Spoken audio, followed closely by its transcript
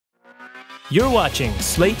You're watching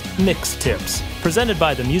Slate Mix Tips, presented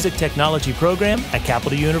by the Music Technology program at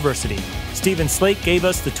Capital University. Steven Slate gave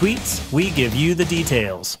us the tweets, we give you the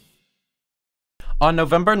details. On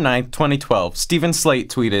November 9th, 2012, Steven Slate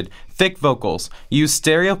tweeted, "Thick vocals. Use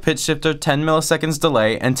stereo pitch shifter 10 milliseconds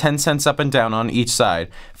delay and 10 cents up and down on each side.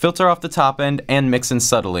 Filter off the top end and mix in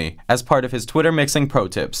subtly," as part of his Twitter mixing pro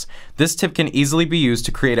tips. This tip can easily be used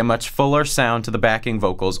to create a much fuller sound to the backing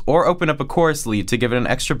vocals or open up a chorus lead to give it an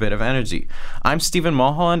extra bit of energy. I'm Steven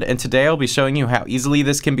Mulholland, and today I'll be showing you how easily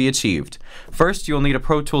this can be achieved. First, you'll need a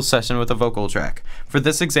Pro Tools session with a vocal track. For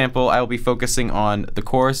this example, I will be focusing on the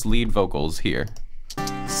chorus lead vocals here.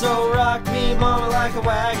 So rock me, mama, like a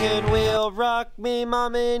wagon wheel. Rock me,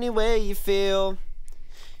 mama, any way you feel.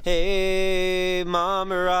 Hey,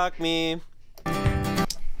 mama, rock me.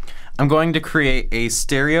 I'm going to create a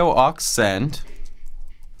stereo aux send,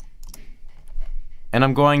 and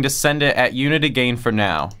I'm going to send it at unity gain for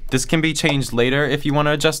now. This can be changed later if you want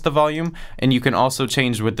to adjust the volume, and you can also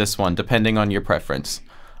change with this one depending on your preference.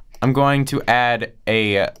 I'm going to add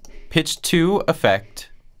a pitch 2 effect,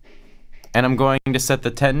 and I'm going to set the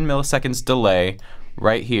 10 milliseconds delay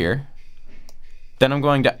right here. Then I'm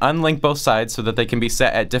going to unlink both sides so that they can be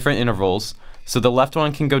set at different intervals. So the left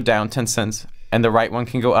one can go down 10 cents and the right one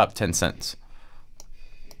can go up 10 cents.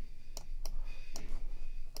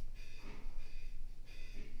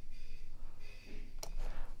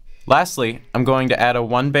 Lastly, I'm going to add a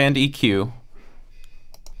one-band EQ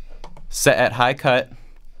set at high cut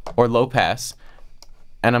or low pass,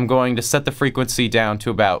 and I'm going to set the frequency down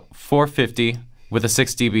to about 450 with a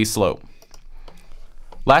 6 dB slope.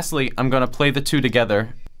 Lastly, I'm going to play the two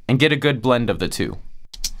together and get a good blend of the two.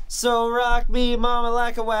 So rock me, mama,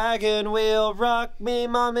 like a wagon wheel. Rock me,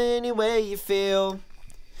 mama, any way you feel.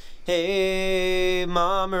 Hey,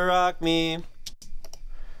 mama, rock me.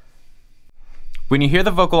 When you hear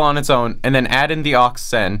the vocal on its own and then add in the aux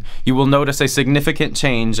send, you will notice a significant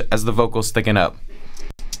change as the vocals thicken up.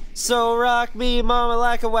 So rock me, mama,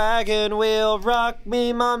 like a wagon wheel. Rock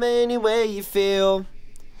me, mama, any way you feel.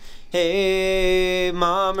 Hey,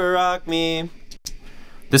 mama, rock me.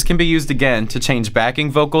 This can be used again to change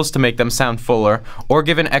backing vocals to make them sound fuller, or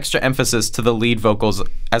give an extra emphasis to the lead vocals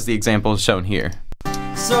as the example is shown here.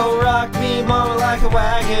 So rock me, mama, like a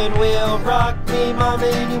wagon wheel. Rock me, mama,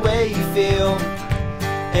 any way you feel.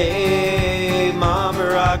 Hey, mama,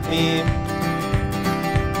 rock me.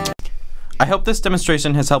 I hope this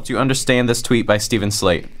demonstration has helped you understand this tweet by Steven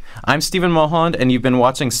Slate. I'm Steven Mulholland, and you've been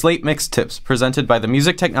watching Slate Mix Tips, presented by the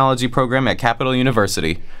Music Technology program at Capital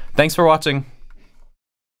University. Thanks for watching.